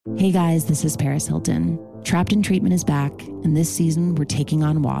Hey guys, this is Paris Hilton. Trapped in Treatment is back, and this season we're taking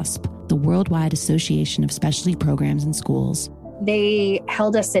on WASP, the Worldwide Association of Specialty Programs in Schools. They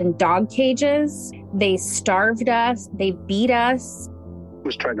held us in dog cages. They starved us. They beat us.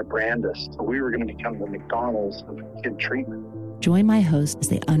 Was trying to brand us. So we were going to become the McDonald's of kid treatment. Join my host as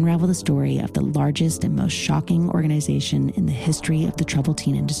they unravel the story of the largest and most shocking organization in the history of the troubled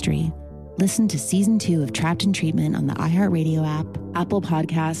teen industry. Listen to Season 2 of Trapped in Treatment on the iHeartRadio app, Apple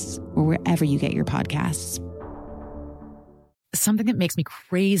Podcasts, or wherever you get your podcasts. Something that makes me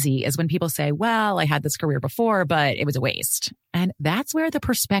crazy is when people say, well, I had this career before, but it was a waste. And that's where the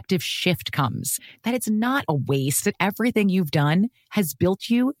perspective shift comes, that it's not a waste, that everything you've done has built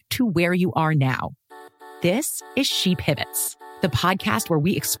you to where you are now. This is She Pivots, the podcast where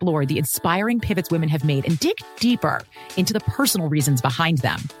we explore the inspiring pivots women have made and dig deeper into the personal reasons behind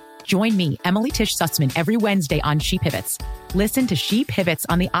them. Join me, Emily Tish Sussman, every Wednesday on She Pivots. Listen to She Pivots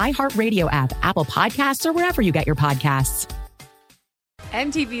on the iHeartRadio app, Apple Podcasts, or wherever you get your podcasts.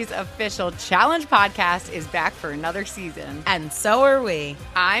 MTV's official Challenge podcast is back for another season. And so are we.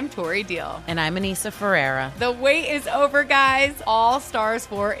 I'm Tori Deal. And I'm Anissa Ferreira. The wait is over, guys. All Stars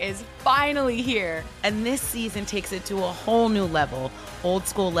 4 is finally here. And this season takes it to a whole new level. Old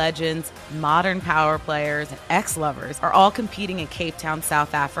school legends, modern power players, and ex-lovers are all competing in Cape Town,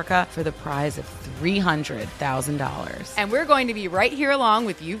 South Africa for the prize of $300,000. And we're going to be right here along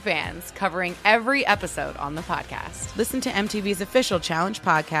with you fans, covering every episode on the podcast. Listen to MTV's official Challenge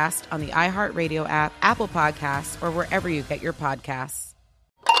podcast on the iHeartRadio app, Apple Podcasts, or wherever you get your podcasts.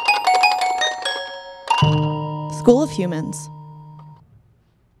 School of Humans.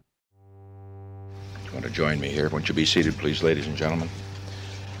 You want to join me here? Won't you be seated, please, ladies and gentlemen?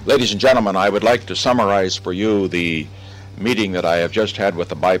 Ladies and gentlemen, I would like to summarize for you the meeting that I have just had with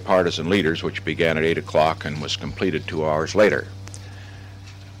the bipartisan leaders, which began at 8 o'clock and was completed 2 hours later.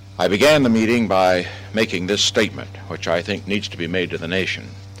 I began the meeting by making this statement, which I think needs to be made to the nation.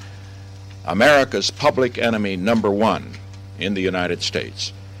 America's public enemy number one in the United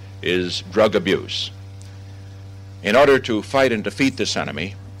States is drug abuse. In order to fight and defeat this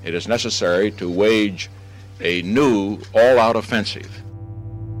enemy, it is necessary to wage a new all-out offensive.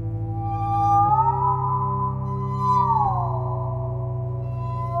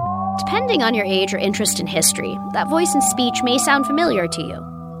 Depending on your age or interest in history, that voice and speech may sound familiar to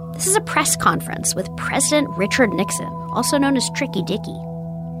you. This is a press conference with President Richard Nixon, also known as Tricky Dicky.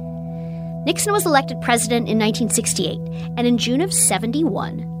 Nixon was elected president in 1968, and in June of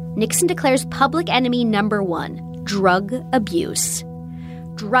 71, Nixon declares public enemy number one, drug abuse.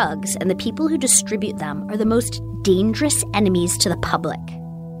 Drugs and the people who distribute them are the most dangerous enemies to the public.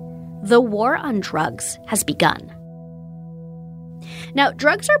 The war on drugs has begun. Now,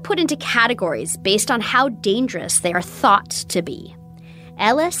 drugs are put into categories based on how dangerous they are thought to be.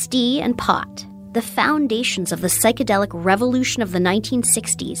 LSD and pot, the foundations of the psychedelic revolution of the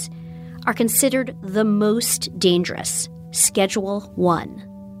 1960s, are considered the most dangerous, Schedule 1.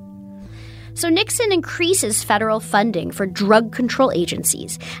 So Nixon increases federal funding for drug control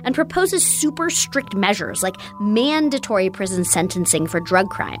agencies and proposes super strict measures like mandatory prison sentencing for drug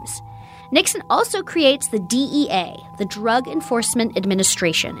crimes. Nixon also creates the DEA, the Drug Enforcement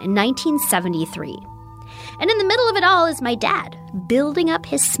Administration, in 1973. And in the middle of it all is my dad, building up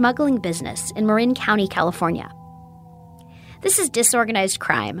his smuggling business in Marin County, California. This is Disorganized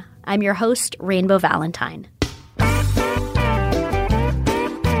Crime. I'm your host, Rainbow Valentine. Rolling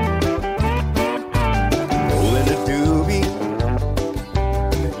a doobie,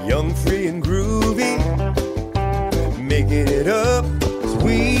 young, free, and groovy, making it up as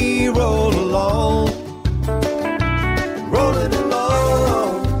we roll along, rolling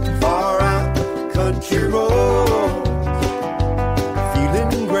along, far out country road,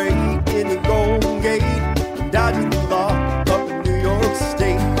 feeling great in the Golden Gate, dodging the law up in New York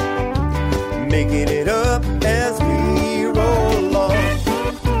State, making it up as we roll along.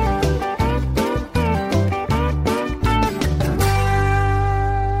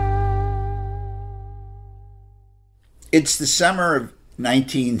 It's the summer of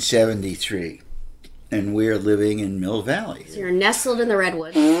 1973, and we're living in Mill Valley. So you're nestled in the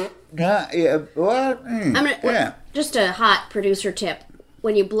redwoods. Yeah, what? Just a hot producer tip.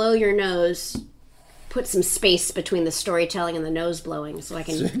 When you blow your nose, put some space between the storytelling and the nose blowing so I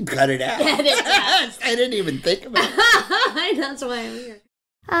can... Cut it out. I didn't even think about it. That's why I'm here.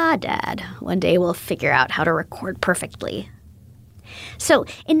 Dad. One day we'll figure out how to record perfectly. So,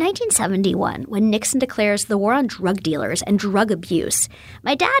 in 1971, when Nixon declares the war on drug dealers and drug abuse,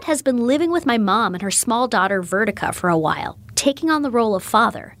 my dad has been living with my mom and her small daughter Vertica for a while, taking on the role of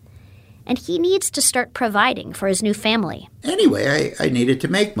father. and he needs to start providing for his new family. Anyway, I needed to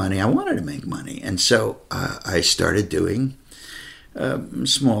make money. I wanted to make money. And so I started doing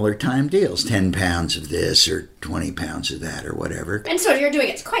smaller time deals, 10 pounds of this or 20 pounds of that or whatever. And so you're doing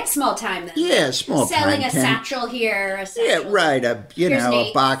it quite small time then? Yeah, small time. Selling a satchel here, a satchel. Yeah, right.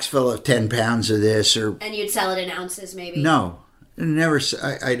 A box full of 10 pounds of this. And you'd sell it in ounces maybe? No, never.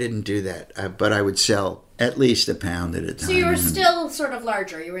 I didn't do that. But I would sell at least a pound at a time. So you were still sort of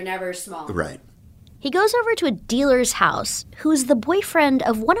larger. You were never small. Right. He goes over to a dealer's house, who's the boyfriend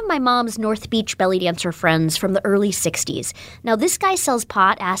of one of my mom's North Beach belly dancer friends from the early 60s. Now, this guy sells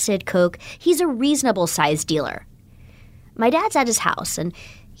pot, acid, coke. He's a reasonable-sized dealer. My dad's at his house, and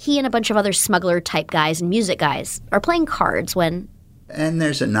he and a bunch of other smuggler-type guys and music guys are playing cards when... And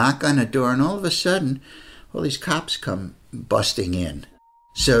there's a knock on the door, and all of a sudden, all these cops come busting in.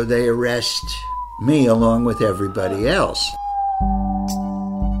 So they arrest me along with everybody else.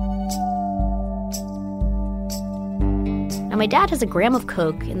 Now, my dad has a gram of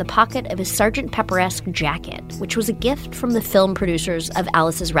coke in the pocket of his Sgt. Pepper-esque jacket, which was a gift from the film producers of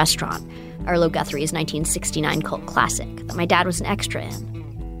Alice's Restaurant, Arlo Guthrie's 1969 cult classic that my dad was an extra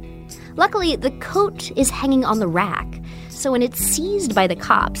in. Luckily, the coat is hanging on the rack, so when it's seized by the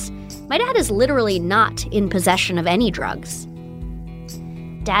cops, my dad is literally not in possession of any drugs.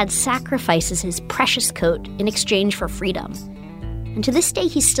 Dad sacrifices his precious coat in exchange for freedom, and to this day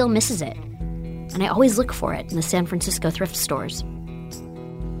he still misses it. And I always look for it in the San Francisco thrift stores.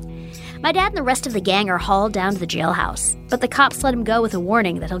 My dad and the rest of the gang are hauled down to the jailhouse, but the cops let him go with a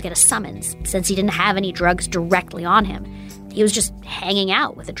warning that he'll get a summons, since he didn't have any drugs directly on him. He was just hanging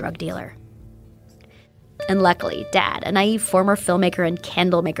out with a drug dealer. And luckily, Dad, a naive former filmmaker and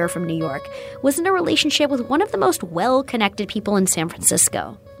candle maker from New York, was in a relationship with one of the most well-connected people in San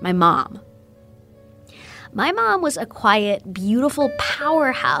Francisco, my mom. My mom was a quiet, beautiful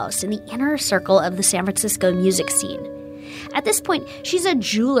powerhouse in the inner circle of the San Francisco music scene. At this point, she's a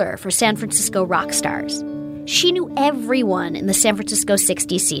jeweler for San Francisco rock stars. She knew everyone in the San Francisco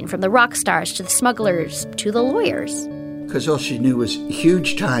 60s scene, from the rock stars to the smugglers to the lawyers. Because all she knew was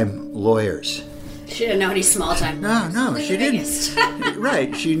huge-time lawyers. She didn't know any small-time lawyers. No, she didn't.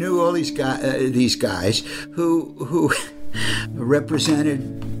 Right, she knew all these guys who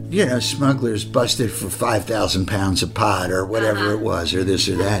represented... smugglers busted for 5,000 pounds of pot or whatever it was, or this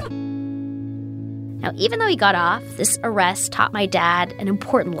or that. Now, even though he got off, this arrest taught my dad an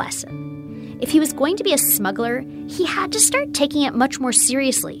important lesson. If he was going to be a smuggler, he had to start taking it much more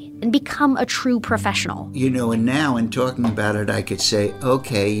seriously and become a true professional. And now in talking about it, I could say,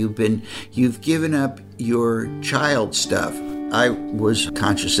 okay, you've given up your child stuff. I was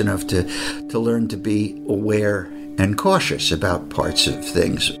conscious enough to learn to be aware and cautious about parts of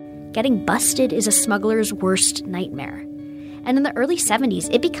things. Getting busted is a smuggler's worst nightmare. And in the early 70s,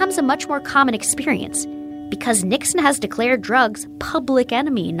 it becomes a much more common experience because Nixon has declared drugs public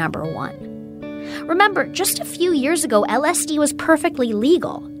enemy number one. Remember, just a few years ago, LSD was perfectly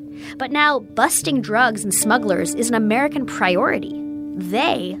legal. But now, busting drugs and smugglers is an American priority.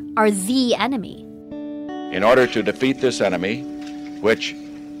 They are the enemy. In order to defeat this enemy, which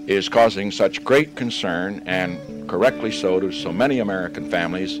is causing such great concern, and correctly so, to so many American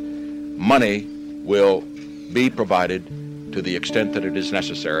families, money will be provided to the extent that it is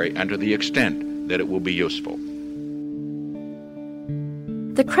necessary and to the extent that it will be useful.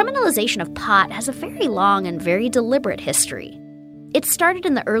 The criminalization of pot has a very long and very deliberate history. It started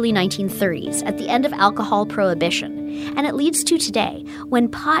in the early 1930s at the end of alcohol prohibition, and it leads to today, when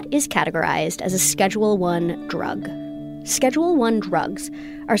pot is categorized as a Schedule I drug. Schedule I drugs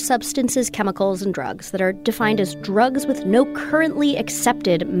are substances, chemicals, and drugs that are defined as drugs with no currently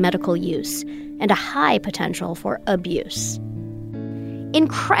accepted medical use and a high potential for abuse.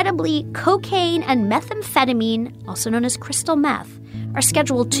 Incredibly, cocaine and methamphetamine, also known as crystal meth, are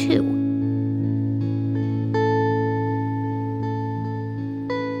Schedule II.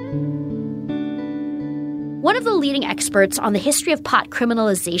 One of the leading experts on the history of pot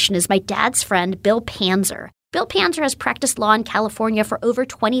criminalization is my dad's friend, Bill Panzer. Bill Panzer has practiced law in California for over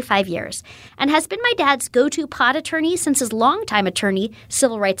 25 years and has been my dad's go-to pot attorney since his longtime attorney,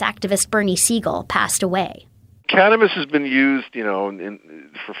 civil rights activist Bernie Siegel, passed away. Cannabis has been used,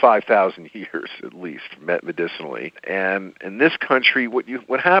 for 5,000 years at least, medicinally. And in this country,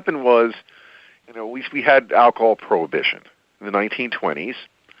 what happened was, we had alcohol prohibition in the 1920s.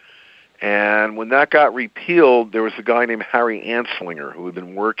 And when that got repealed, there was a guy named Harry Anslinger who had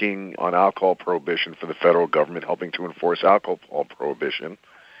been working on alcohol prohibition for the federal government, helping to enforce alcohol prohibition.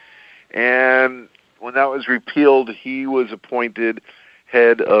 And when that was repealed, he was appointed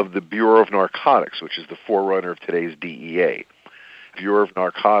head of the Bureau of Narcotics, which is the forerunner of today's DEA. Bureau of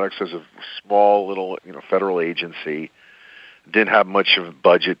Narcotics as a small little, federal agency. Didn't have much of a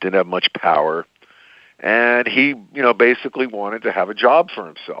budget, didn't have much power. And he, basically wanted to have a job for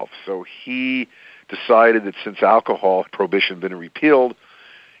himself. So he decided that since alcohol prohibition had been repealed,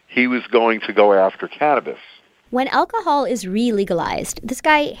 he was going to go after cannabis. When alcohol is re-legalized, this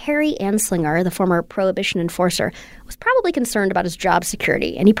guy, Harry Anslinger, the former prohibition enforcer, was probably concerned about his job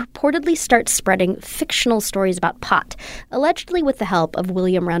security, and he purportedly starts spreading fictional stories about pot, allegedly with the help of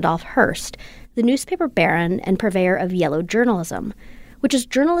William Randolph Hearst, the newspaper baron and purveyor of yellow journalism, which is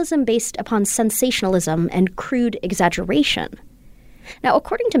journalism based upon sensationalism and crude exaggeration. Now,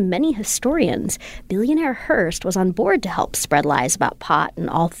 according to many historians, billionaire Hearst was on board to help spread lies about pot and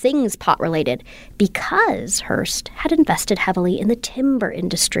all things pot-related because Hearst had invested heavily in the timber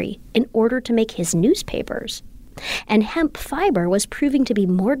industry in order to make his newspapers. And hemp fiber was proving to be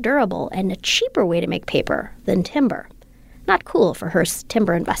more durable and a cheaper way to make paper than timber. Not cool for Hearst's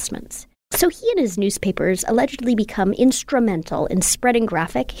timber investments. So he and his newspapers allegedly become instrumental in spreading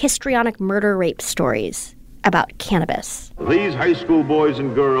graphic, histrionic murder-rape stories about cannabis. These high school boys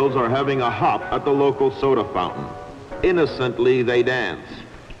and girls are having a hop at the local soda fountain. Innocently they dance.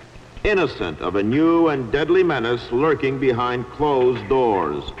 Innocent of a new and deadly menace lurking behind closed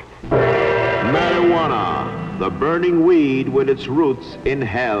doors. Marijuana, the burning weed with its roots in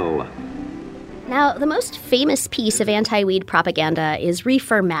hell. Now, the most famous piece of anti-weed propaganda is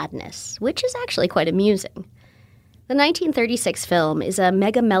Reefer Madness, which is actually quite amusing. The 1936 film is a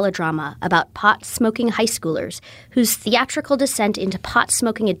mega melodrama about pot-smoking high schoolers whose theatrical descent into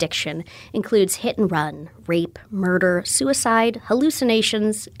pot-smoking addiction includes hit and run, rape, murder, suicide,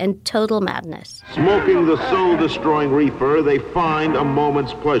 hallucinations, and total madness. Smoking the soul-destroying reefer, they find a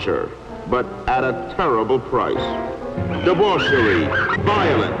moment's pleasure, but at a terrible price. Debauchery,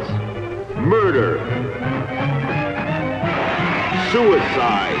 violence, murder,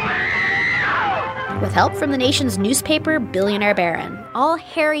 suicide. With help from the nation's newspaper, Billionaire Baron, all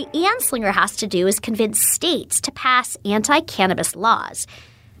Harry Anslinger has to do is convince states to pass anti-cannabis laws.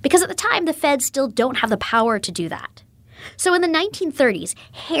 Because at the time, the feds still don't have the power to do that. So in the 1930s,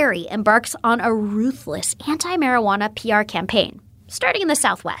 Harry embarks on a ruthless anti-marijuana PR campaign, starting in the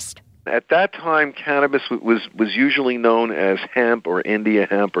Southwest. At that time, cannabis was usually known as hemp or India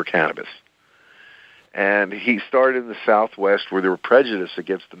hemp or cannabis. And he started in the Southwest where there were prejudice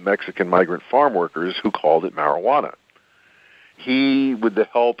against the Mexican migrant farm workers who called it marijuana. He, with the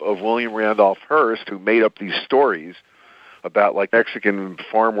help of William Randolph Hearst, who made up these stories about like Mexican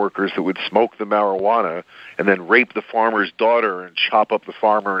farm workers that would smoke the marijuana and then rape the farmer's daughter and chop up the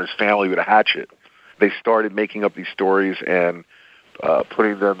farmer and his family with a hatchet. They started making up these stories and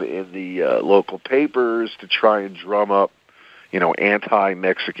putting them in the local papers to try and drum up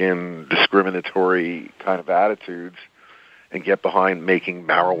anti-Mexican discriminatory kind of attitudes and get behind making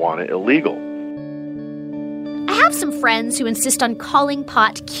marijuana illegal. I have some friends who insist on calling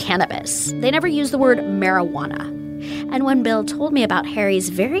pot cannabis. They never use the word marijuana. And when Bill told me about Harry's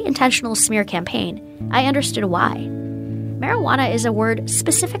very intentional smear campaign, I understood why. Marijuana is a word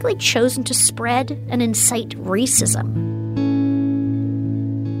specifically chosen to spread and incite racism.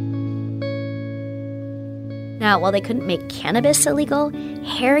 Now, while they couldn't make cannabis illegal,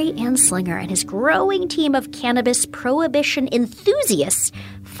 Harry Anslinger and his growing team of cannabis prohibition enthusiasts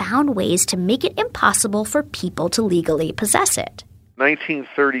found ways to make it impossible for people to legally possess it.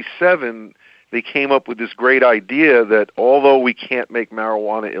 1937, they came up with this great idea that although we can't make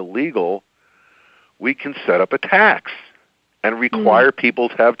marijuana illegal, we can set up a tax and require people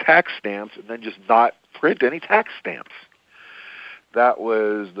to have tax stamps and then just not print any tax stamps. That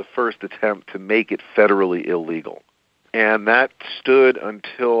was the first attempt to make it federally illegal. And that stood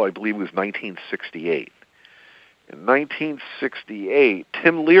until, I believe it was 1968. In 1968,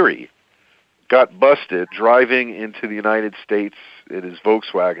 Tim Leary got busted driving into the United States in his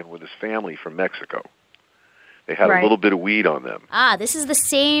Volkswagen with his family from Mexico. They had a little bit of weed on them. This is the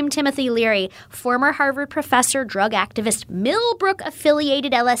same Timothy Leary, former Harvard professor, drug activist,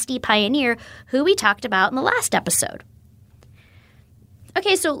 Millbrook-affiliated LSD pioneer, who we talked about in the last episode.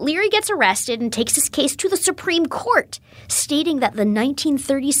 Okay, so Leary gets arrested and takes his case to the Supreme Court, stating that the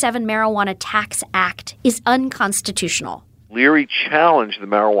 1937 Marijuana Tax Act is unconstitutional. Leary challenged the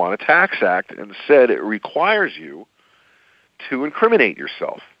Marijuana Tax Act and said it requires you to incriminate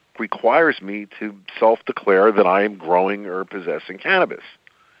yourself. It requires me to self-declare that I am growing or possessing cannabis.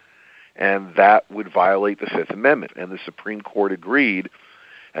 And that would violate the Fifth Amendment. And the Supreme Court agreed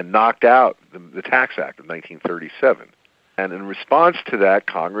and knocked out the Tax Act of 1937. And in response to that,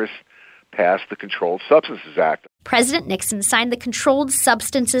 Congress passed the Controlled Substances Act. President Nixon signed the Controlled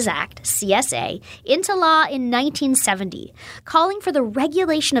Substances Act, CSA, into law in 1970, calling for the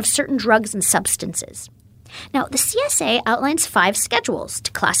regulation of certain drugs and substances. Now, the CSA outlines 5 schedules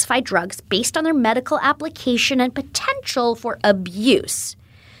to classify drugs based on their medical application and potential for abuse.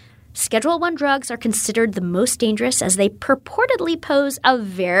 Schedule 1 drugs are considered the most dangerous as they purportedly pose a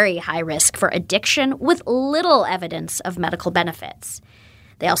very high risk for addiction with little evidence of medical benefits.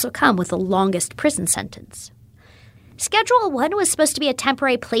 They also come with the longest prison sentence. Schedule 1 was supposed to be a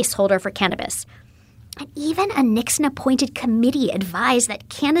temporary placeholder for cannabis. And even a Nixon-appointed committee advised that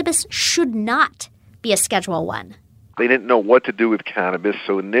cannabis should not be a Schedule 1. They didn't know what to do with cannabis,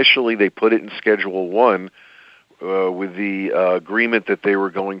 so initially they put it in Schedule 1 with the agreement that they were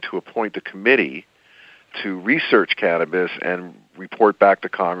going to appoint a committee to research cannabis and report back to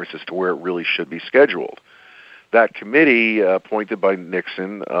Congress as to where it really should be scheduled. That committee, appointed by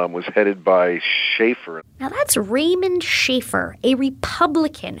Nixon, was headed by Schaefer. Now that's Raymond Schaefer, a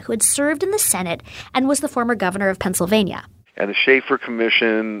Republican who had served in the Senate and was the former governor of Pennsylvania. And the Schaefer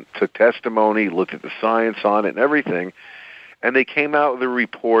Commission took testimony, looked at the science on it and everything, and they came out with a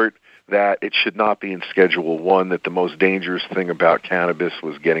report that it should not be in Schedule 1, that the most dangerous thing about cannabis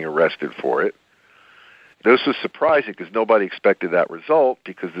was getting arrested for it. This was surprising because nobody expected that result,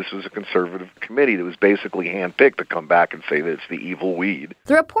 because this was a conservative committee that was basically handpicked to come back and say that it's the evil weed.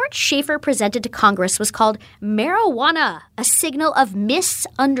 The report Schaefer presented to Congress was called Marijuana, a Signal of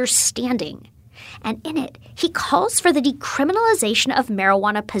Misunderstanding. And in it, he calls for the decriminalization of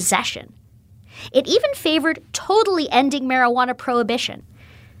marijuana possession. It even favored totally ending marijuana prohibition.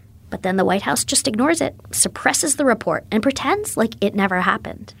 But then the White House just ignores it, suppresses the report, and pretends like it never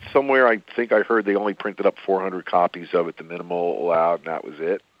happened. Somewhere I think I heard they only printed up 400 copies of it, the minimal allowed, and that was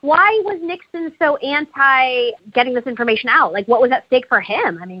it. Why was Nixon so anti getting this information out? Like, what was at stake for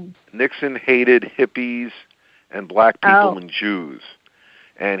him? I mean, Nixon hated hippies and black people and Jews.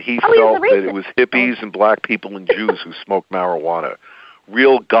 And he felt that it was hippies and black people and Jews who smoked marijuana.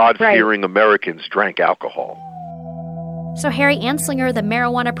 Real God-fearing Americans drank alcohol. So Harry Anslinger, the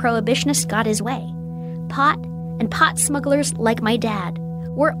marijuana prohibitionist, got his way. Pot and pot smugglers like my dad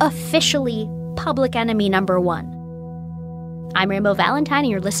were officially public enemy number 1. I'm Rainbow Valentine, and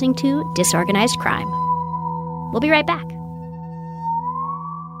you're listening to Disorganized Crime. We'll be right back.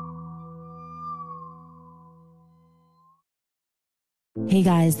 Hey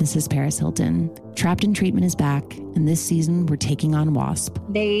guys, this is Paris Hilton. Trapped in Treatment is back, and this season we're taking on WASP.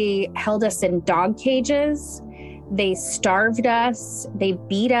 They held us in dog cages. They starved us. They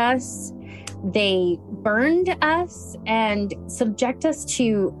beat us. They burned us and subject us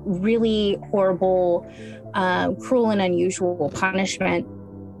to really horrible, cruel and unusual punishment.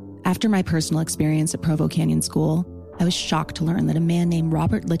 After my personal experience at Provo Canyon School, I was shocked to learn that a man named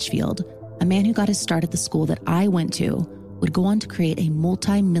Robert Litchfield, a man who got his start at the school that I went to, would go on to create a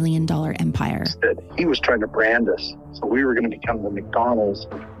multi-million-dollar empire. He was trying to brand us, so we were going to become the McDonald's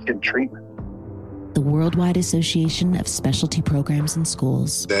of kid treatment. The Worldwide Association of Specialty Programs in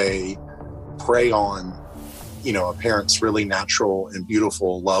Schools. They prey on, a parent's really natural and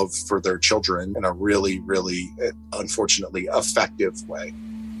beautiful love for their children in a really, really, unfortunately, effective way.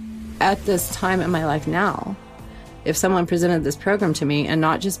 At this time in my life now, if someone presented this program to me, and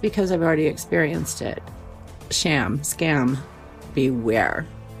not just because I've already experienced it, sham, scam, beware.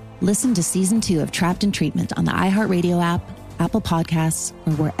 Listen to Season 2 of Trapped in Treatment on the iHeartRadio app, Apple Podcasts,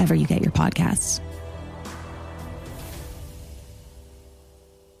 or wherever you get your podcasts.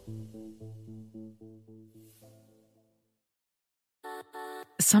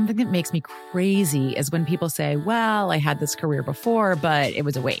 Something that makes me crazy is when people say, well, I had this career before, but it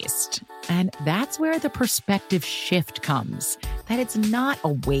was a waste. And that's where the perspective shift comes, that it's not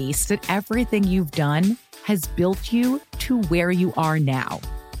a waste, that everything you've done has built you to where you are now.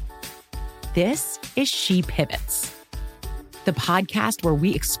 This is She Pivots, the podcast where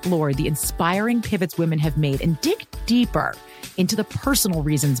we explore the inspiring pivots women have made and dig deeper into the personal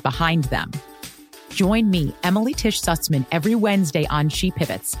reasons behind them. Join me, Emily Tish Sussman, every Wednesday on She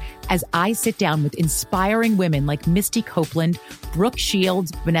Pivots as I sit down with inspiring women like Misty Copeland, Brooke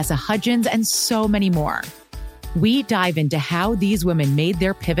Shields, Vanessa Hudgens, and so many more. We dive into how these women made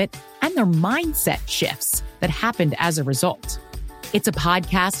their pivot and their mindset shifts that happened as a result. It's a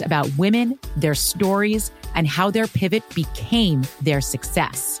podcast about women, their stories, and how their pivot became their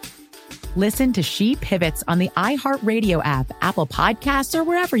success. Listen to She Pivots on the iHeartRadio app, Apple Podcasts, or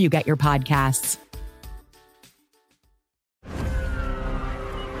wherever you get your podcasts.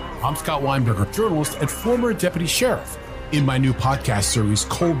 I'm Scott Weinberger, journalist and former deputy sheriff. In my new podcast series,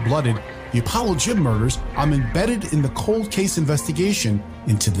 Cold Blooded, The Apollo Gym Murders, I'm embedded in the cold case investigation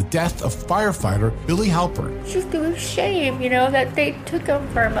into the death of firefighter Billy Halpern. It's just a shame, that they took him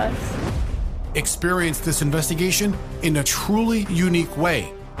from us. Experience this investigation in a truly unique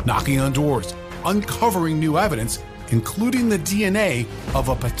way, knocking on doors, uncovering new evidence, including the DNA of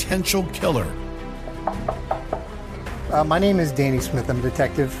a potential killer. My name is Danny Smith. I'm a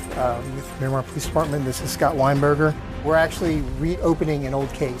detective with Miramar Police Department. This is Scott Weinberger. We're actually reopening an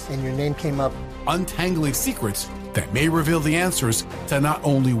old case, and your name came up. Untangling secrets that may reveal the answers to not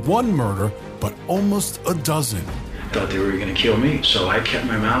only one murder, but almost a dozen. I thought they were going to kill me, so I kept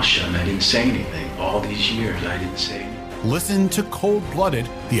my mouth shut and I didn't say anything. All these years, I didn't say anything. Listen to Cold Blooded,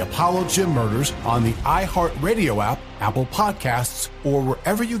 The Apollo Gym Murders on the iHeartRadio app, Apple Podcasts, or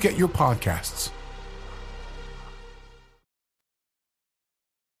wherever you get your podcasts.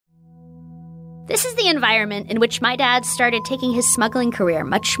 This is the environment in which my dad started taking his smuggling career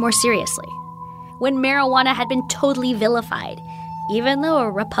much more seriously. When marijuana had been totally vilified, even though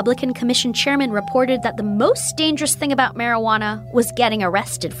a Republican Commission chairman reported that the most dangerous thing about marijuana was getting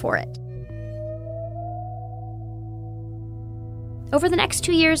arrested for it. Over the next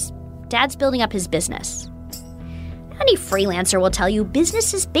 2 years, Dad's building up his business. Any freelancer will tell you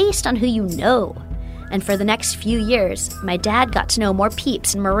business is based on who you know. And for the next few years, my dad got to know more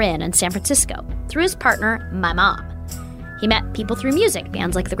peeps in Marin and San Francisco through his partner, my mom. He met people through music,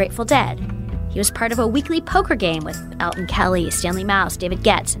 bands like the Grateful Dead. He was part of a weekly poker game with Elton Kelly, Stanley Mouse, David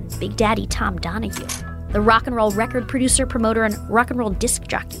Getz, and Big Daddy Tom Donahue, the rock and roll record producer, promoter, and rock and roll disc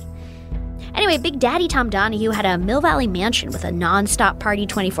jockey. Anyway, Big Daddy Tom Donahue had a Mill Valley mansion with a non-stop party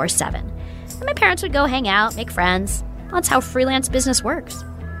 24/7. And my parents would go hang out, make friends. That's how freelance business works.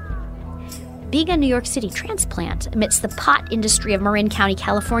 Being a New York City transplant amidst the pot industry of Marin County,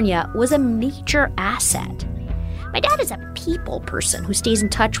 California, was a major asset. My dad is a people person who stays in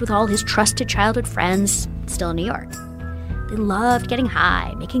touch with all his trusted childhood friends still in New York. They loved getting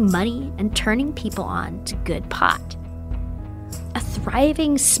high, making money, and turning people on to good pot. A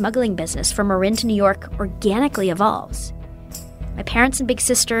thriving smuggling business from Marin to New York organically evolves. My parents and big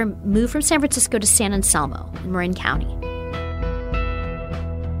sister moved from San Francisco to San Anselmo in Marin County.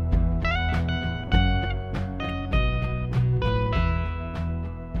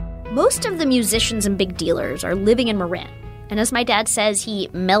 Most of the musicians and big dealers are living in Marin, and as my dad says, he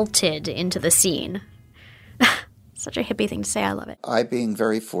melted into the scene. Such a hippie thing to say, I love it. I, being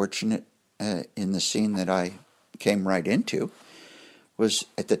very fortunate in the scene that I came right into, was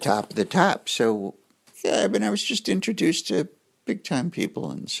at the top of the top. So, yeah, I was just introduced to big-time people,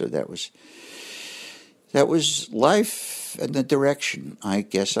 and so that was life and the direction I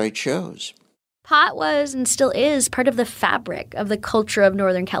guess I chose. Pot was and still is part of the fabric of the culture of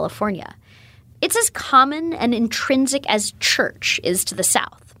Northern California. It's as common and intrinsic as church is to the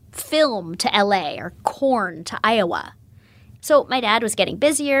South, film to LA, or corn to Iowa. So my dad was getting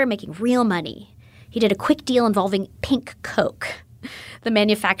busier, making real money. He did a quick deal involving pink coke. The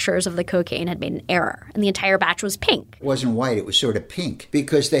manufacturers of the cocaine had made an error, and the entire batch was pink. It wasn't white, it was sort of pink,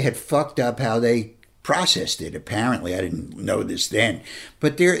 because they had fucked up how they processed it. Apparently, I didn't know this then,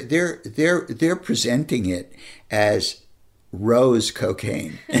 but they're presenting it as rose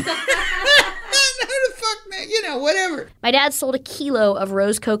cocaine. Whatever. My dad sold a kilo of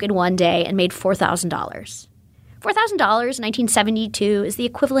rose coke in one day and made $4,000. $4,000 in 1972 is the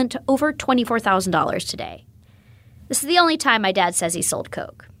equivalent to over $24,000 today. This is the only time my dad says he sold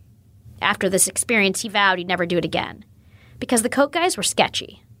coke. After this experience, he vowed he'd never do it again, because the coke guys were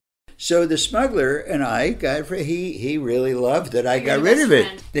sketchy. So the smuggler and I he really loved that I got rid of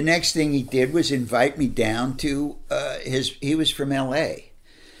it. The next thing he did was invite me down to he was from L.A.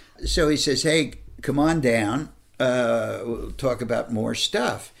 So he says, hey, come on down, we'll talk about more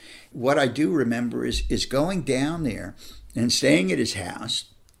stuff. What I do remember is going down there and staying at his house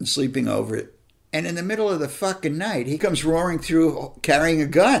and sleeping over it. And in the middle of the fucking night, he comes roaring through carrying a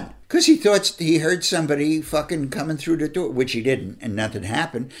gun. Because he thought he heard somebody fucking coming through the door, which he didn't, and nothing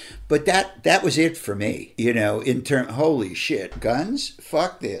happened. But that was it for me, holy shit, guns?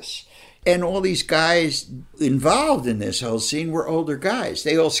 Fuck this. And all these guys involved in this whole scene were older guys.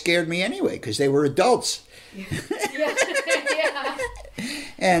 They all scared me anyway, because they were adults. Yeah.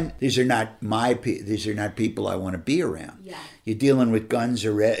 And these are not people I want to be around. Yeah. You're dealing with guns,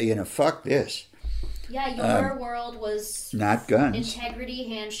 fuck this. Yeah, your world was not guns. Integrity,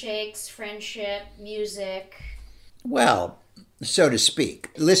 handshakes, friendship, music. Well, so to speak.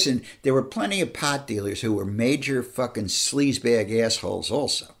 Listen, there were plenty of pot dealers who were major fucking sleazebag assholes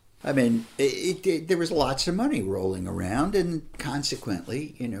also. I mean, there was lots of money rolling around, and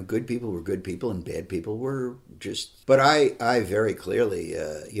consequently, good people were good people and bad people were just... But I very clearly,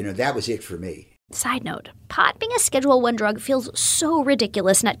 that was it for me. Side note, pot being a Schedule I drug feels so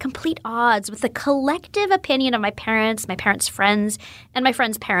ridiculous and at complete odds with the collective opinion of my parents' friends, and my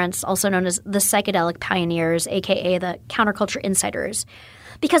friends' parents, also known as the psychedelic pioneers, aka the counterculture insiders.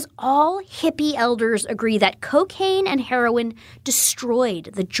 Because all hippie elders agree that cocaine and heroin destroyed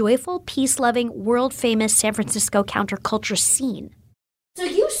the joyful, peace-loving, world-famous San Francisco counterculture scene. So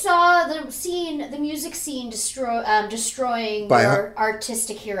you saw the music scene destroying your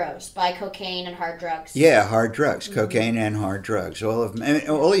artistic heroes by cocaine and hard drugs. Yeah, hard drugs, cocaine and hard drugs. All of them, I mean,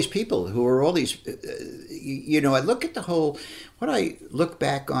 all these people who are all these. I look at what I look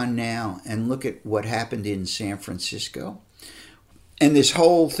back on now, and look at what happened in San Francisco, and this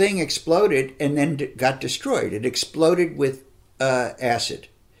whole thing exploded and then got destroyed. It exploded with acid.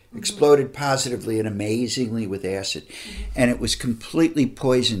 Exploded positively and amazingly with acid, and it was completely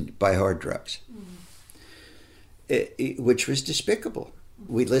poisoned by hard drugs, which was despicable.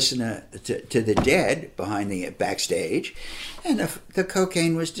 We listened to the Dead behind the backstage, and the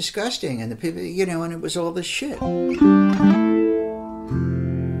cocaine was disgusting, and the people, and it was all this shit.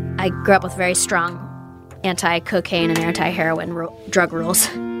 I grew up with very strong anti-cocaine and anti-heroin drug rules.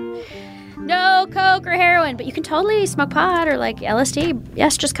 No coke or heroin, but you can totally smoke pot or like LSD.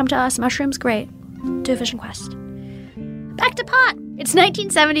 Yes, just come to us. Mushrooms, great. Do a Vision Quest. Back to pot. It's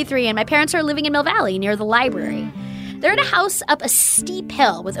 1973 and my parents are living in Mill Valley near the library. They're in a house up a steep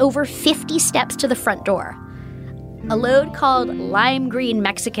hill with over 50 steps to the front door. A load called Lime Green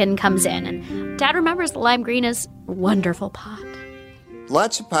Mexican comes in, and Dad remembers the lime green as wonderful pot.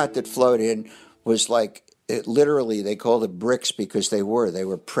 Lots of pot that flowed in was like, literally, they called it bricks because they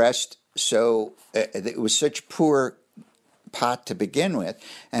were pressed. So it was such poor pot to begin with,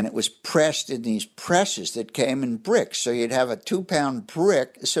 and it was pressed in these presses that came in bricks. So you'd have a 2-pound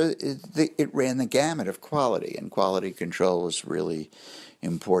brick. So it ran the gamut of quality, and quality control was really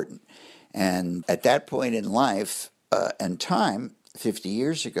important. And at that point in life and time, 50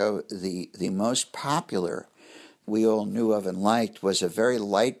 years ago, the most popular we all knew of and liked was a very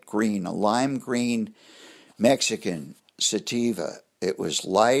light green, a lime green Mexican sativa. It was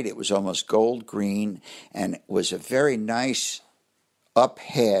light, it was almost gold green, and it was a very nice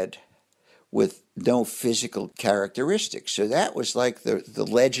uphead with no physical characteristics. So that was like the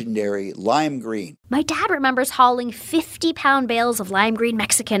legendary lime green. My dad remembers hauling 50-pound bales of lime green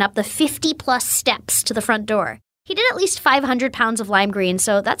Mexican up the 50-plus steps to the front door. He did at least 500 pounds of lime green,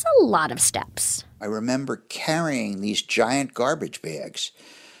 so that's a lot of steps. I remember carrying these giant garbage bags,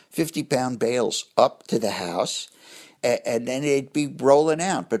 50-pound bales, up to the house, and then it'd be rolling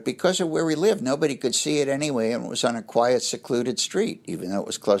out. But because of where we lived, nobody could see it anyway, and it was on a quiet, secluded street, even though it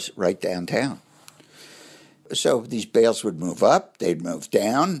was close, right downtown. So these bales would move up, they'd move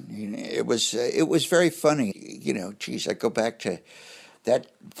down. It was very funny. I go back to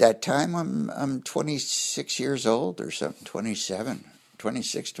that time. I'm 26 years old or something,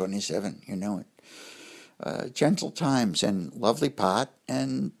 26, 27, gentle times and lovely pot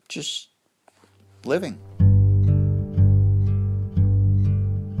and just living.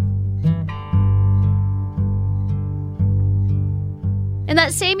 In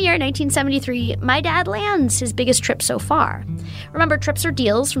that same year, 1973, my dad lands his biggest trip so far. Remember, trips are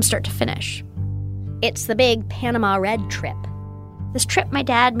deals from start to finish. It's the big Panama Red trip. This trip, my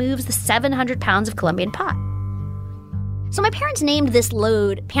dad moves the 700 pounds of Colombian pot. So my parents named this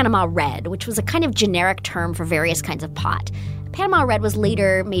load Panama Red, which was a kind of generic term for various kinds of pot. Panama Red was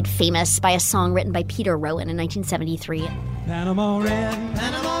later made famous by a song written by Peter Rowan in 1973. Panama Red,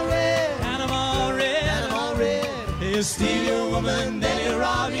 Panama Red, Panama Red, Panama Red. He'll steal your woman, then he'll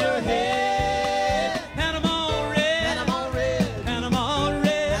rob your head. Panama Red, Panama Red, Panama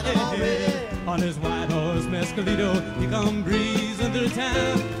Red, Panama Red. On his white horse, Mescalito, he come breezing through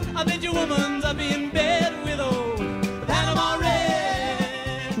town. I bet your woman's up in bed with old Panama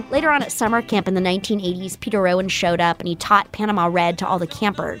Red. Later on at summer camp in the 1980s, Peter Rowan showed up and he taught Panama Red to all the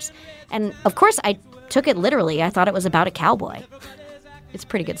campers. And of course, I took it literally. I thought it was about a cowboy. It's a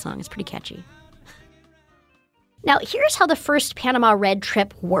pretty good song. It's pretty catchy. Now, here's how the first Panama Red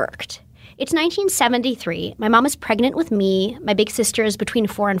trip worked. It's 1973. My mom is pregnant with me. My big sister is between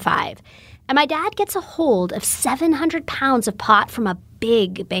 4 and 5. And my dad gets a hold of 700 pounds of pot from a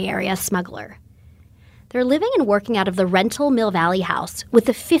big Bay Area smuggler. They're living and working out of the rental Mill Valley house with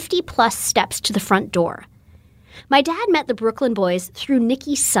the 50-plus steps to the front door. My dad met the Brooklyn Boys through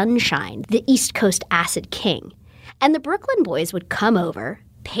Nicky Sunshine, the East Coast acid king. And the Brooklyn Boys would come over,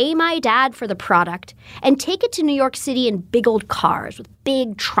 pay my dad for the product, and take it to New York City in big old cars with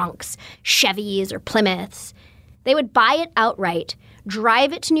big trunks, Chevys or Plymouths. They would buy it outright,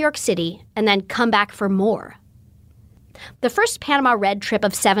 drive it to New York City, and then come back for more. The first Panama Red trip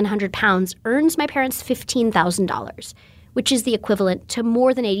of 700 pounds earns my parents $15,000, which is the equivalent to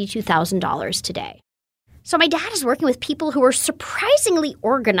more than $82,000 today. So my dad is working with people who are surprisingly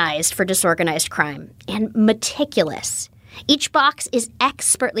organized for disorganized crime and meticulous. Each box is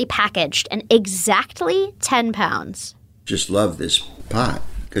expertly packaged and exactly 10 pounds. Just love this pot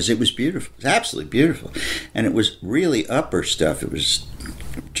because it was beautiful. It was absolutely beautiful. And it was really upper stuff. It was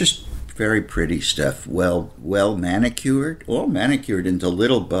just very pretty stuff, well manicured, all manicured into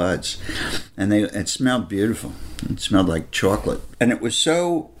little buds. And it smelled beautiful. It smelled like chocolate. And it was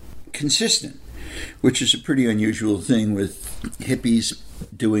so consistent, which is a pretty unusual thing with hippies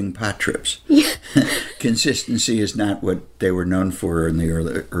doing pot trips. Yeah. Consistency is not what they were known for in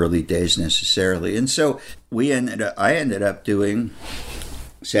the early days necessarily. And so I ended up doing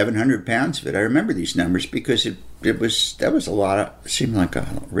 700 pounds of it. I remember these numbers because that was a lot of, seemed like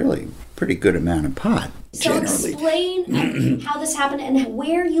a really pretty good amount of pot. So generally. Explain how this happened and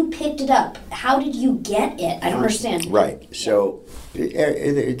where you picked it up. How did you get it? I don't understand. Right. So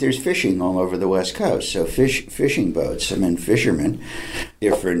there's fishing all over the West Coast. So fishing boats, fishermen,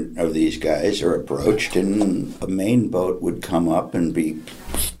 different of these guys are approached, and a main boat would come up and be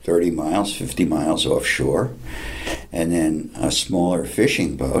 30 miles, 50 miles offshore. And then a smaller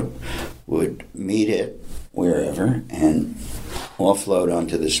fishing boat would meet it wherever and offload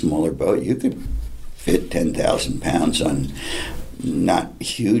onto the smaller boat. You could fit 10,000 pounds on not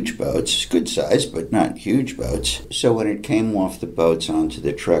huge boats, good size, but not huge boats. So when it came off the boats onto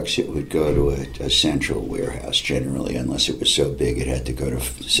the trucks, it would go to a central warehouse generally, unless it was so big it had to go to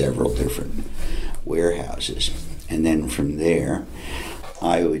several different warehouses. And then from there,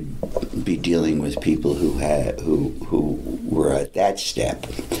 I would be dealing with people who were at that step,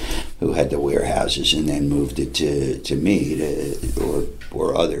 who had the warehouses, and then moved it to me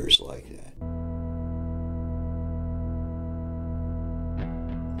or others like that.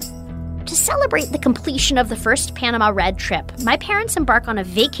 To celebrate the completion of the first Panama Red trip, my parents embark on a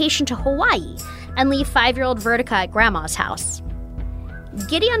vacation to Hawaii and leave 5-year-old Vertica at Grandma's house.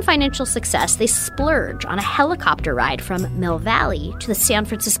 Giddy on financial success, they splurge on a helicopter ride from Mill Valley to the San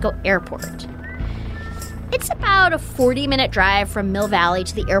Francisco airport. It's about a 40-minute drive from Mill Valley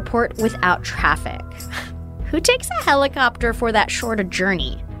to the airport without traffic. Who takes a helicopter for that short a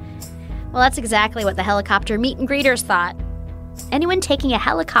journey? Well, that's exactly what the helicopter meet and greeters thought. Anyone taking a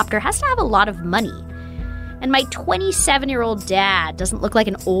helicopter has to have a lot of money. And my 27-year-old dad doesn't look like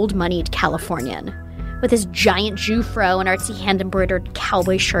an old-moneyed Californian. With his giant Jufro and artsy hand-embroidered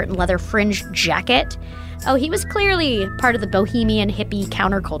cowboy shirt and leather fringed jacket. Oh, he was clearly part of the bohemian hippie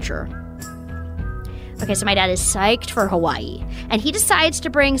counterculture. Okay, so my dad is psyched for Hawaii, and he decides to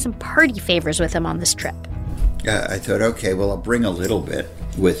bring some party favors with him on this trip. I thought, okay, well, I'll bring a little bit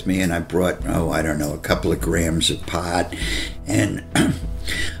with me, and I brought, a couple of grams of pot and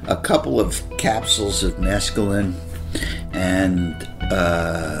a couple of capsules of mescaline and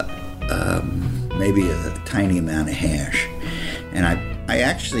maybe a tiny amount of hash. And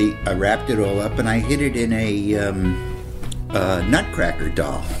I wrapped it all up and I hid it in a nutcracker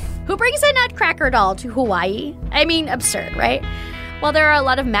doll. Who brings a nutcracker doll to Hawaii? I mean, absurd, right? While there are a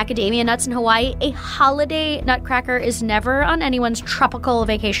lot of macadamia nuts in Hawaii, a holiday nutcracker is never on anyone's tropical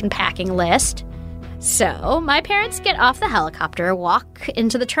vacation packing list. So my parents get off the helicopter, walk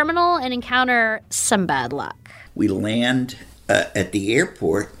into the terminal, and encounter some bad luck. We land at the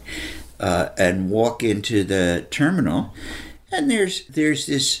airport and walk into the terminal, and there's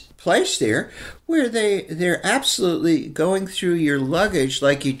this place there where they're absolutely going through your luggage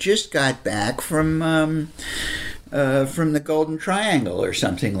like you just got back from the Golden Triangle or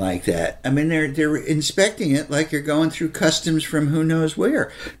something like that. I mean, they're inspecting it like you're going through customs from who knows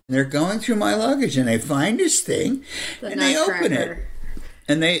where. They're going through my luggage and they find this thing and they open it.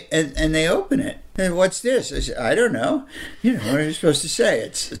 And they open it. And what's this? I say, I don't know. What are you supposed to say?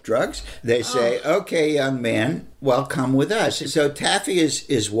 It's drugs? They say, okay, young man, well, come with us. So Taffy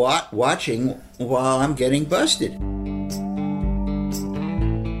is watching while I'm getting busted.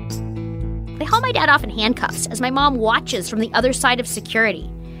 They haul my dad off in handcuffs as my mom watches from the other side of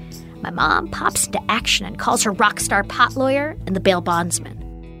security. My mom pops into action and calls her rock star pot lawyer and the bail bondsman.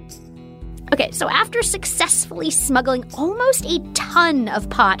 Okay, so after successfully smuggling almost a ton of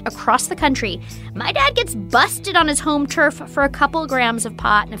pot across the country, my dad gets busted on his home turf for a couple grams of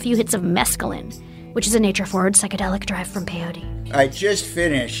pot and a few hits of mescaline, which is a nature-forward psychedelic derived from peyote. I just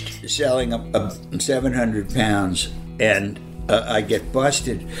finished selling a 700 pounds, and I get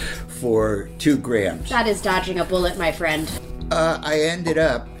busted for 2 grams. That is dodging a bullet, my friend. I ended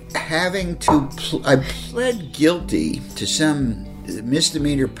up having to, I pled guilty to some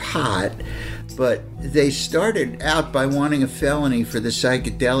misdemeanor pot, but they started out by wanting a felony for the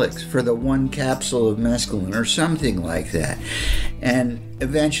psychedelics, for the 1 capsule of mescaline or something like that. And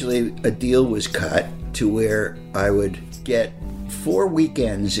eventually a deal was cut to where I would get 4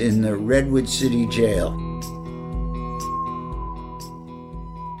 weekends in the Redwood City jail.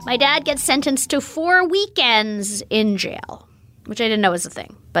 My dad gets sentenced to 4 weekends in jail, which I didn't know was a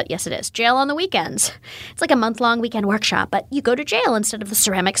thing. But yes, it is. Jail on the weekends. It's like a month-long weekend workshop, but you go to jail instead of the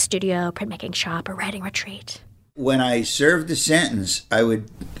ceramic studio, printmaking shop, or writing retreat. When I served the sentence, I would...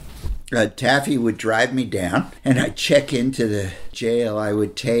 Taffy would drive me down, and I'd check into the jail. I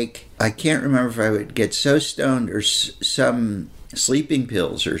would take... I can't remember if I would get so stoned or some sleeping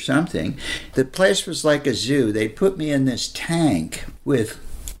pills or something. The place was like a zoo. They'd put me in this tank with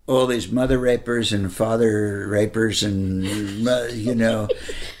all these mother rapers and father rapers and, you know,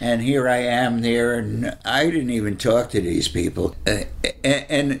 and here I am there, and I didn't even talk to these people.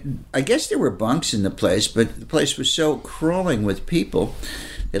 And I guess there were bunks in the place, but the place was so crawling with people.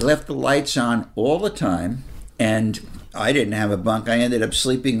 They left the lights on all the time, and I didn't have a bunk. I ended up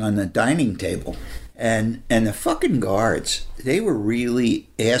sleeping on the dining table. And the fucking guards, they were really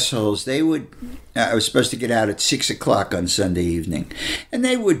assholes. They would, I was supposed to get out at 6 o'clock on Sunday evening, and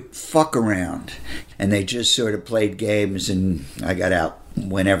they would fuck around. And they just sort of played games, and I got out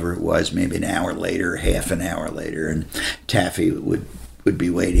whenever it was, maybe an hour later, half an hour later, and Taffy would be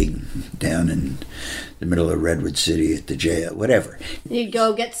waiting down in the middle of Redwood City at the jail, whatever. You'd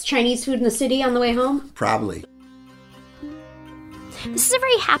go get Chinese food in the city on the way home? Probably. This is a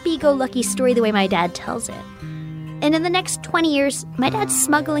very happy-go-lucky story the way my dad tells it. And in the next 20 years, my dad's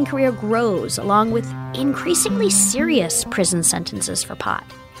smuggling career grows along with increasingly serious prison sentences for pot.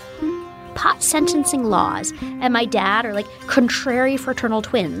 Pot sentencing laws and my dad are like contrary fraternal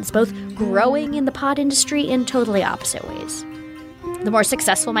twins, both growing in the pot industry in totally opposite ways. The more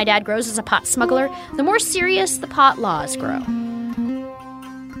successful my dad grows as a pot smuggler, the more serious the pot laws grow.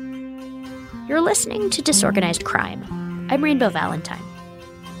 You're listening to Disorganized Crime. I'm Rainbow Valentine.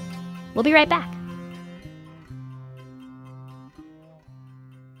 We'll be right back.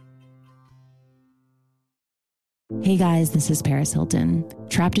 Hey guys, this is Paris Hilton.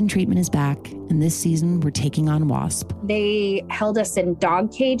 Trapped in Treatment is back, and this season we're taking on WASP. They held us in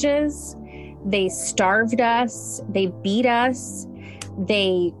dog cages. They starved us. They beat us.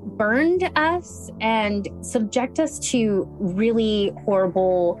 They burned us and subject us to really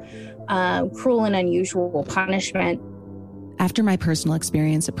horrible, cruel and unusual punishment. After my personal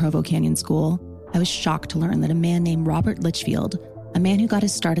experience at Provo Canyon School, I was shocked to learn that a man named Robert Litchfield, a man who got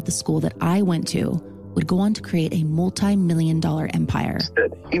his start at the school that I went to, would go on to create a multi-million-dollar empire.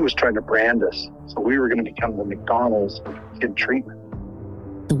 He was trying to brand us, so we were going to become the McDonald's of kid treatment.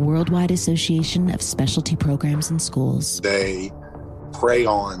 The Worldwide Association of Specialty Programs in Schools. They prey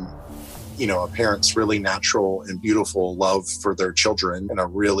on, you know, a parent's really natural and beautiful love for their children in a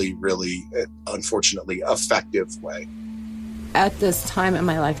really, really, unfortunately, effective way. At this time in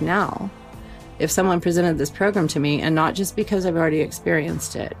my life now, if someone presented this program to me, and not just because I've already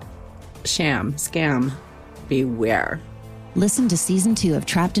experienced it, sham, scam, beware. Listen to Season 2 of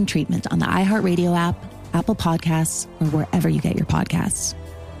Trapped in Treatment on the iHeartRadio app, Apple Podcasts, or wherever you get your podcasts.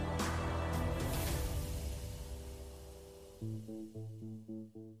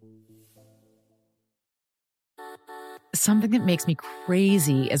 Something that makes me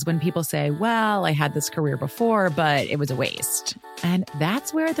crazy is when people say, well, I had this career before, but it was a waste. And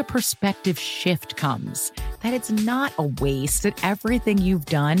that's where the perspective shift comes, that it's not a waste, that everything you've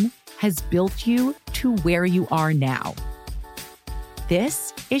done has built you to where you are now.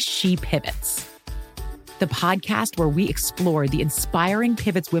 This is She Pivots, the podcast where we explore the inspiring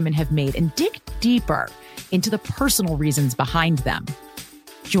pivots women have made and dig deeper into the personal reasons behind them.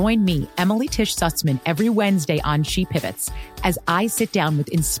 Join me, Emily Tish Sussman, every Wednesday on She Pivots as I sit down with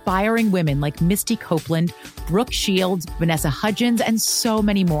inspiring women like Misty Copeland, Brooke Shields, Vanessa Hudgens, and so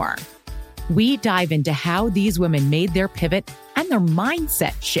many more. We dive into how these women made their pivot and their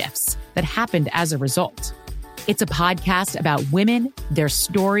mindset shifts that happened as a result. It's a podcast about women, their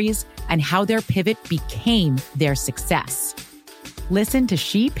stories, and how their pivot became their success. Listen to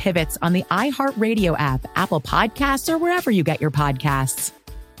She Pivots on the iHeartRadio app, Apple Podcasts, or wherever you get your podcasts.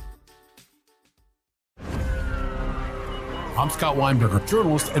 I'm Scott Weinberger,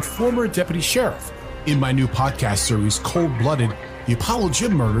 journalist and former deputy sheriff. In my new podcast series, Cold Blooded, The Apollo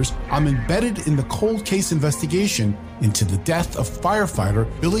Gym murders, I'm embedded in the cold case investigation into the death of firefighter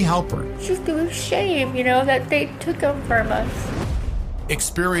Billy Halpern. Just a shame, that they took him from us.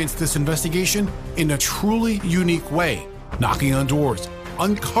 Experience this investigation in a truly unique way, knocking on doors,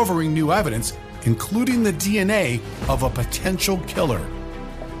 uncovering new evidence, including the DNA of a potential killer.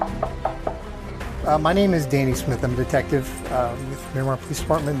 My name is Danny Smith. I'm a detective with Miramar Police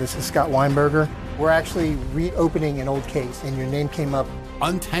Department. This is Scott Weinberger. We're actually reopening an old case, and your name came up.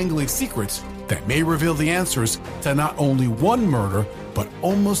 Untangling secrets that may reveal the answers to not only one murder, but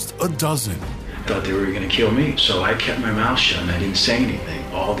almost a dozen. I thought they were going to kill me, so I kept my mouth shut and I didn't say anything.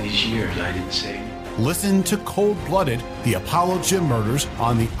 All these years, I didn't say anything. Listen to Cold Blooded, The Apollo Gym Murders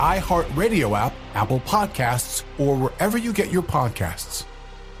on the iHeartRadio app, Apple Podcasts, or wherever you get your podcasts.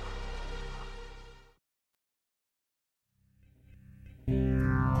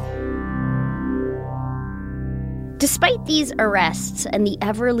 Despite these arrests and the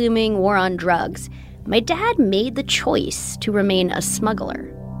ever-looming war on drugs, my dad made the choice to remain a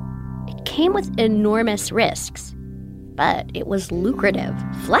smuggler. It came with enormous risks, but it was lucrative,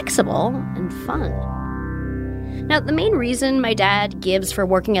 flexible, and fun. Now, the main reason my dad gives for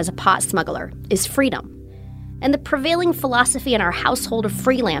working as a pot smuggler is freedom. And the prevailing philosophy in our household of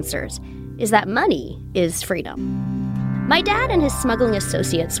freelancers is that money is freedom. My dad and his smuggling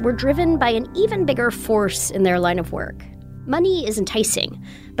associates were driven by an even bigger force in their line of work. Money is enticing,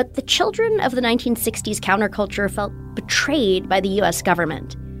 but the children of the 1960s counterculture felt betrayed by the U.S.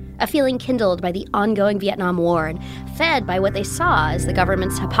 government, a feeling kindled by the ongoing Vietnam War and fed by what they saw as the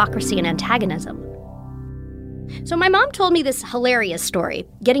government's hypocrisy and antagonism. So my mom told me this hilarious story,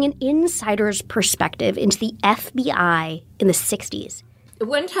 getting an insider's perspective into the FBI in the 60s.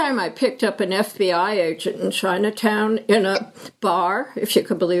 One time I picked up an FBI agent in Chinatown in a bar, if you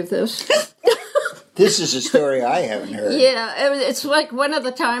could believe this. This is a story I haven't heard. Yeah, it's like one of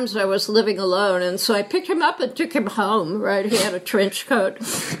the times I was living alone, and so I picked him up and took him home, right? He had a trench coat.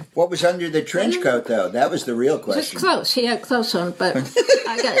 What was under the trench coat, though? That was the real question. Just clothes. He had clothes on, but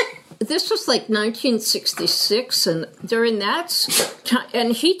I got it. This was like 1966, and during that time,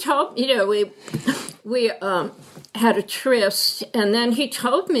 and he told, we had a tryst, and then he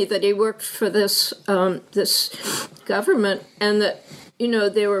told me that he worked for this government, and that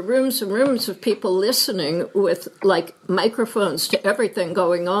there were rooms and rooms of people listening with like microphones to everything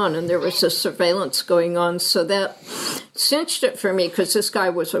going on, and there was a surveillance going on. So that cinched it for me because this guy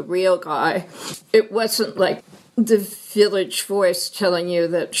was a real guy. It wasn't like the village voice telling you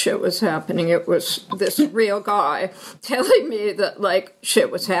that shit was happening. It was this real guy telling me that, like,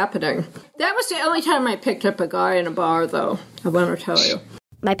 shit was happening. That was the only time I picked up a guy in a bar, though, I want to tell you.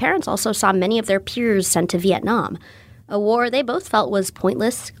 My parents also saw many of their peers sent to Vietnam, a war they both felt was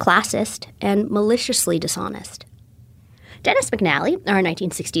pointless, classist, and maliciously dishonest. Dennis McNally, our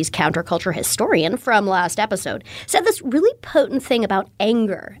 1960s counterculture historian from last episode, said this really potent thing about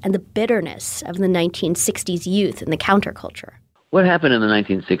anger and the bitterness of the 1960s youth in the counterculture. What happened in the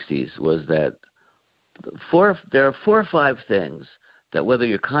 1960s was that there are 4 or 5 things that, whether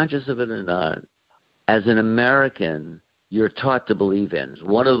you're conscious of it or not, as an American, you're taught to believe in.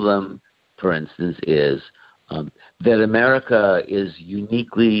 One of them, for instance, is that America is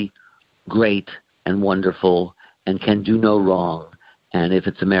uniquely great and wonderful and can do no wrong, and if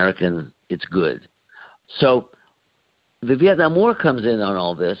it's American, it's good. So the Vietnam War comes in on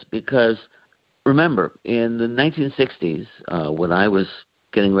all this because, remember, in the 1960s, when I was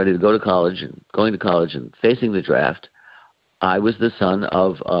getting ready to go to college and going to college and facing the draft, I was the son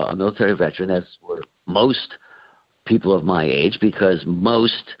of a military veteran, as were most people of my age, because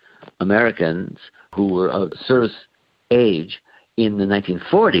most Americans who were of service age in the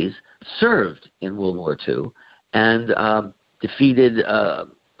 1940s served in World War II and defeated a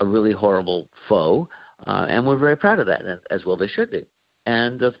really horrible foe, and we're very proud of that, as well they should be.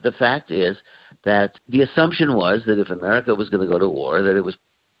 And the fact is that the assumption was that if America was going to go to war, that it was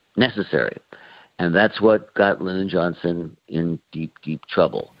necessary. And that's what got Lyndon Johnson in deep, deep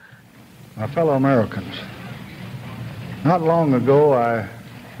trouble. My fellow Americans, not long ago I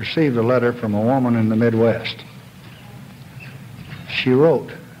received a letter from a woman in the Midwest. She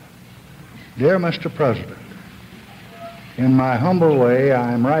wrote, "Dear Mr. President, in my humble way,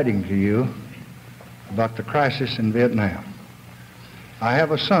 I am writing to you about the crisis in Vietnam. I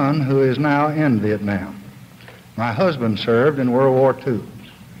have a son who is now in Vietnam. My husband served in World War II.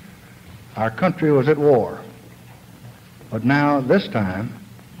 Our country was at war. But now, this time,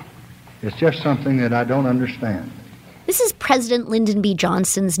 it's just something that I don't understand." This is President Lyndon B.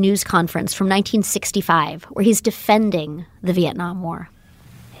 Johnson's news conference from 1965, where he's defending the Vietnam War.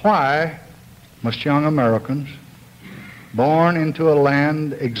 Why must young Americans born into a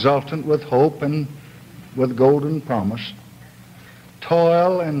land exultant with hope and with golden promise,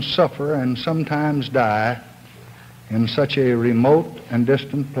 toil and suffer and sometimes die in such a remote and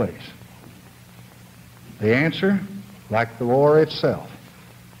distant place? The answer, like the war itself,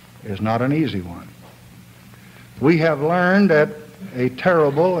 is not an easy one. We have learned at a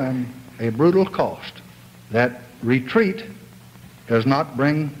terrible and a brutal cost that retreat does not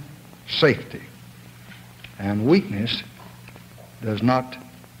bring safety, and weakness does not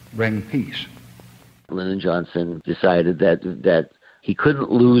bring peace. Lyndon Johnson decided that he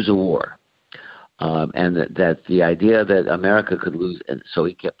couldn't lose a war, and that the idea that America could lose, and so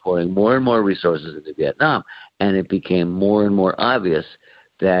he kept pouring more and more resources into Vietnam, and it became more and more obvious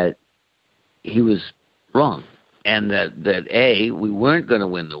that he was wrong, and that A, we weren't going to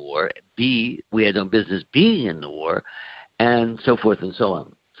win the war, B, we had no business being in the war, and so forth and so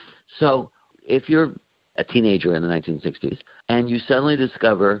on. So if you're a teenager in the 1960s and you suddenly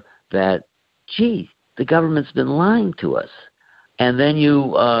discover that, gee, the government's been lying to us, and then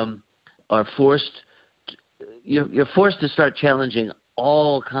you are forced, you're forced to start challenging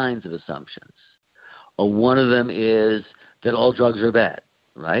all kinds of assumptions. One of them is that all drugs are bad,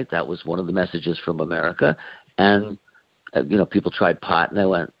 right? That was one of the messages from America. And, people tried pot and they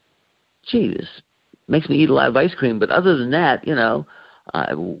went, gee, this makes me eat a lot of ice cream. But other than that,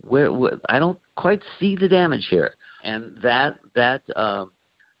 I don't quite see the damage here. And that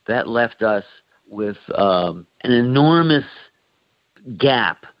left us with an enormous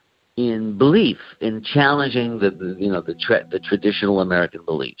gap in belief, in challenging the traditional American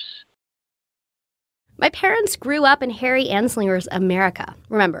beliefs. My parents grew up in Harry Anslinger's America.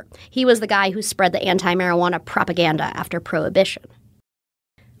 Remember, he was the guy who spread the anti-marijuana propaganda after Prohibition.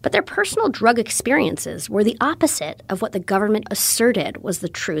 But their personal drug experiences were the opposite of what the government asserted was the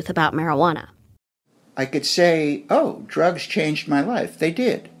truth about marijuana. I could say, oh, drugs changed my life. They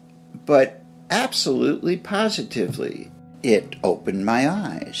did. But absolutely positively, it opened my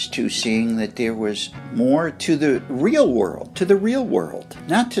eyes to seeing that there was more to the real world,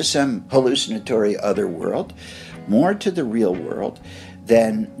 not to some hallucinatory other world, more to the real world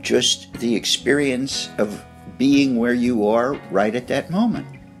than just the experience of being where you are right at that moment.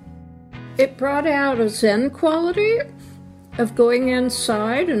 It brought out a Zen quality of going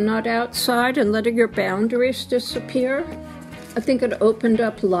inside and not outside and letting your boundaries disappear. I think it opened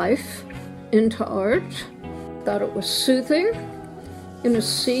up life into art. Thought it was soothing in a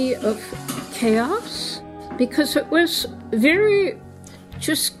sea of chaos, because it was very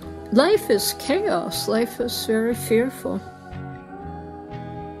just, life is chaos. Life is very fearful.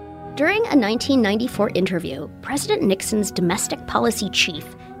 During a 1994 interview, President Nixon's domestic policy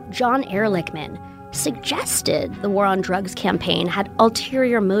chief, John Ehrlichman, suggested the War on Drugs campaign had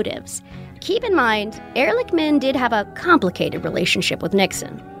ulterior motives. Keep in mind, Ehrlichman did have a complicated relationship with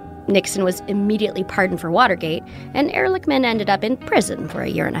Nixon. Nixon was immediately pardoned for Watergate, and Ehrlichman ended up in prison for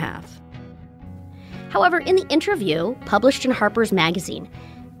 1.5 years. However, in the interview, published in Harper's Magazine,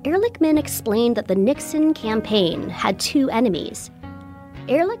 Ehrlichman explained that the Nixon campaign had two enemies.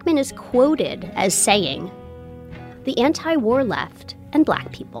 Ehrlichman is quoted as saying, "The anti-war left and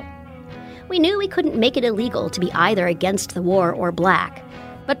black people. We knew we couldn't make it illegal to be either against the war or black,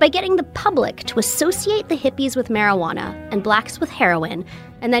 but by getting the public to associate the hippies with marijuana and blacks with heroin,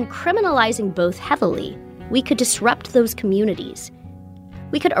 and then criminalizing both heavily, we could disrupt those communities.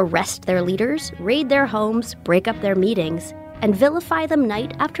 We could arrest their leaders, raid their homes, break up their meetings, and vilify them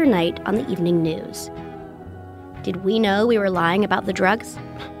night after night on the evening news." Did we know we were lying about the drugs?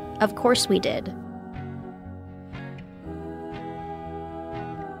 Of course we did.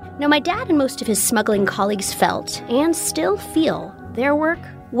 Now, my dad and most of his smuggling colleagues felt, and still feel, their work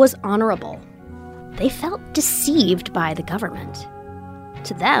was honorable. They felt deceived by the government.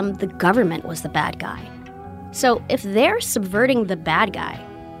 To them, the government was the bad guy. So if they're subverting the bad guy,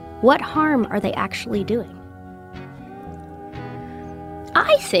 what harm are they actually doing?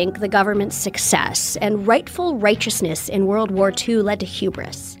 I think the government's success and rightful righteousness in World War II led to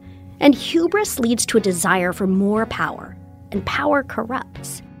hubris. And hubris leads to a desire for more power, and power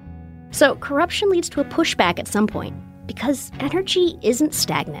corrupts. So corruption leads to a pushback at some point, because energy isn't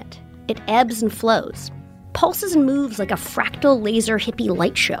stagnant. It ebbs and flows, pulses and moves like a fractal laser hippie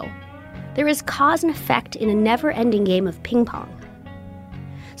light show. There is cause and effect in a never-ending game of ping pong.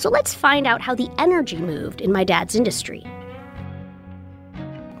 So let's find out how the energy moved in my dad's industry.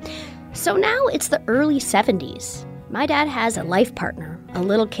 So now it's the early 70s. My dad has a life partner, a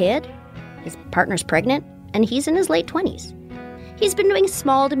little kid, his partner's pregnant, and he's in his late 20s. He's been doing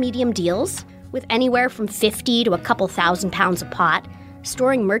small to medium deals with anywhere from 50 to a couple thousand pounds of pot,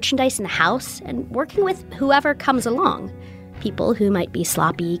 storing merchandise in the house, and working with whoever comes along. People who might be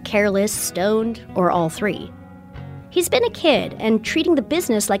sloppy, careless, stoned, or all three. He's been a kid and treating the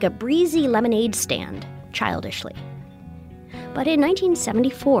business like a breezy lemonade stand, childishly. But in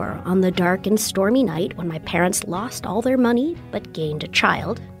 1974, on the dark and stormy night when my parents lost all their money but gained a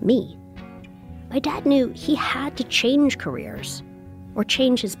child, me, my dad knew he had to change careers or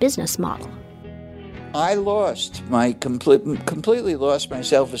change his business model. I completely lost my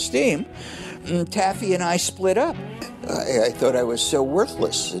self-esteem. Taffy and I split up. I thought I was so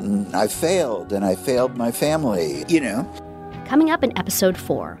worthless, and I failed my family, Coming up in episode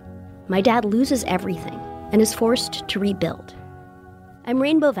 4, my dad loses everything and is forced to rebuild. I'm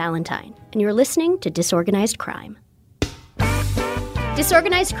Rainbow Valentine, and you're listening to Disorganized Crime.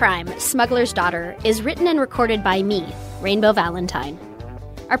 Disorganized Crime, Smuggler's Daughter, is written and recorded by me, Rainbow Valentine.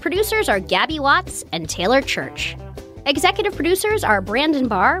 Our producers are Gabby Watts and Taylor Church. Executive producers are Brandon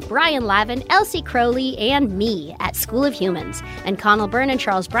Barr, Brian Lavin, Elsie Crowley, and me at School of Humans, and Connell Byrne and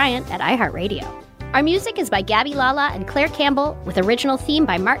Charles Bryant at iHeartRadio. Our music is by Gabby Lala and Claire Campbell, with original theme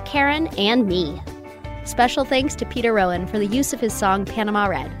by Mark Karen and me. Special thanks to Peter Rowan for the use of his song Panama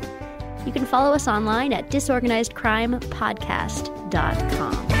Red. You can follow us online at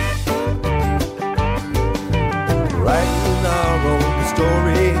disorganizedcrimepodcast.com. Writing our own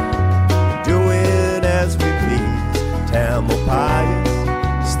story, doing as we please.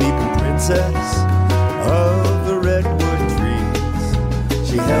 Tamalpais, sleeping princess of the redwood trees.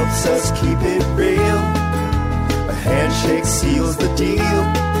 She helps us keep it real. A handshake seals the deal.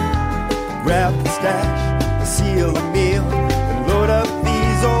 Grab the stash, seal the meal, and load up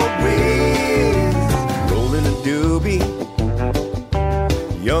these old wheels. Rolling a doobie,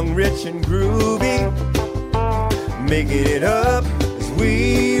 young, rich, and groovy. Making it up as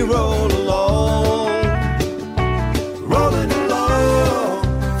we roll along. Rolling along,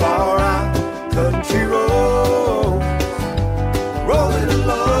 far out country road. Rolling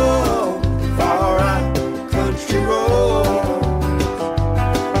along, far out country road.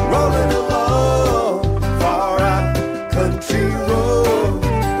 Rolling along, far out country road.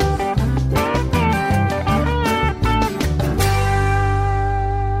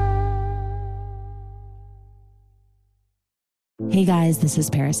 Hey guys, this is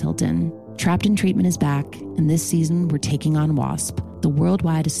Paris Hilton. Trapped in Treatment is back, and this season we're taking on WASP, the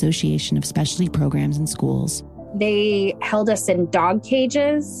Worldwide Association of Specialty Programs in Schools. They held us in dog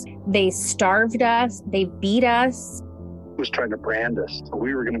cages. They starved us. They beat us. Was trying to brand us. So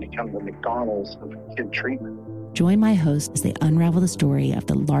we were going to become the McDonald's of kid treatment. Join my host as they unravel the story of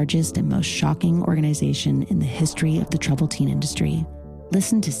the largest and most shocking organization in the history of the troubled teen industry.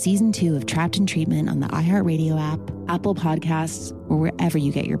 Listen to Season 2 of Trapped in Treatment on the iHeartRadio app, Apple Podcasts, or wherever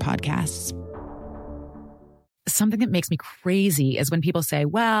you get your podcasts. Something that makes me crazy is when people say,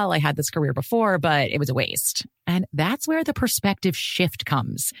 well, I had this career before, but it was a waste. And that's where the perspective shift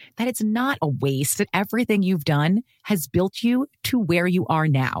comes, that it's not a waste, that everything you've done has built you to where you are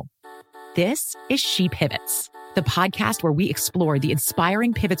now. This is She Pivots, the podcast where we explore the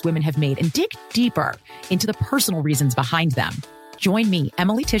inspiring pivots women have made and dig deeper into the personal reasons behind them. Join me,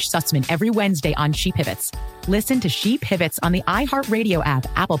 Emily Tish Sussman, every Wednesday on She Pivots. Listen to She Pivots on the iHeartRadio app,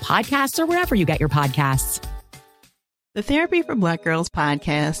 Apple Podcasts, or wherever you get your podcasts. The Therapy for Black Girls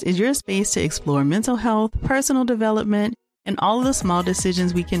podcast is your space to explore mental health, personal development, and all of the small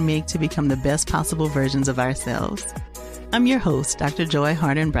decisions we can make to become the best possible versions of ourselves. I'm your host, Dr. Joy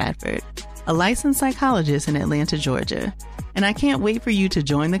Harden Bradford, a licensed psychologist in Atlanta, Georgia, and I can't wait for you to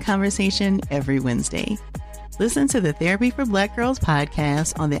join the conversation every Wednesday. Listen to the Therapy for Black Girls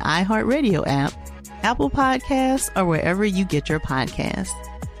podcast on the iHeartRadio app, Apple Podcasts, or wherever you get your podcasts.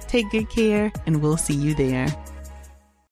 Take good care, and we'll see you there.